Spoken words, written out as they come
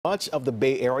Much of the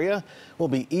Bay Area will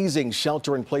be easing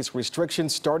shelter-in-place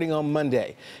restrictions starting on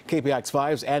Monday. KPIX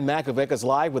 5's and Makovec is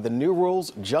live with the new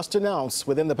rules just announced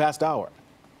within the past hour.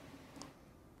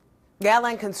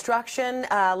 Land construction,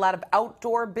 a lot of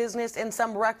outdoor business and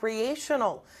some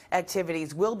recreational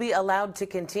activities will be allowed to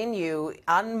continue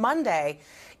on Monday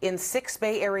in 6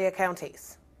 Bay Area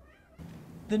counties.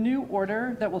 The new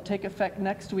order that will take effect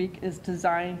next week is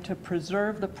designed to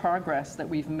preserve the progress that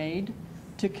we've made,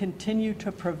 to continue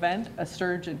to prevent a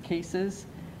surge in cases,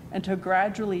 and to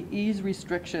gradually ease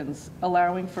restrictions,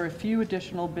 allowing for a few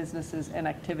additional businesses and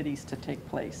activities to take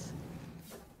place.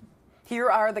 Here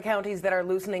are the counties that are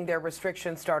loosening their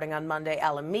restrictions starting on Monday: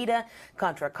 Alameda,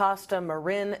 Contra Costa,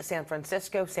 Marin, San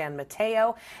Francisco, San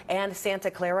Mateo, and Santa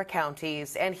Clara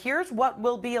counties. And here's what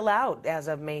will be allowed as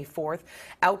of May 4th.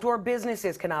 Outdoor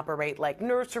businesses can operate like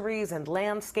nurseries and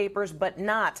landscapers, but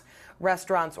not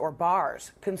restaurants or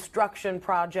bars. Construction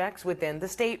projects within the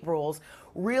state rules,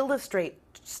 real estate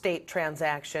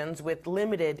transactions with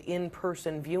limited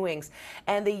in-person viewings,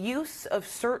 and the use of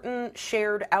certain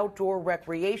shared outdoor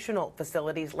recreational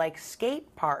facilities like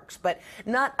skate parks, but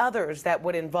not others that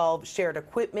would involve shared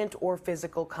equipment or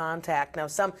physical contact. Now,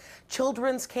 some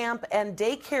children's camp and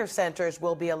daycare centers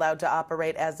will be allowed to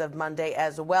operate as of Monday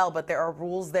as well, but there are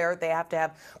rules there. They have to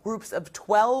have groups of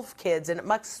 12 kids, and it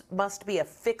must be a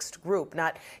fixed group,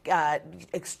 not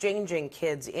exchanging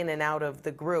kids in and out of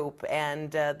the group.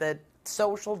 And the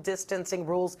social distancing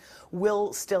rules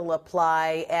will still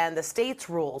apply, and the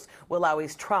state's rules will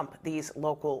always trump these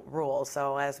local rules.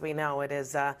 So as we know, it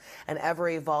is an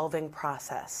ever-evolving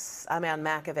process. I'm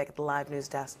Makovec at the Live News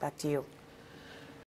Desk. Back to you.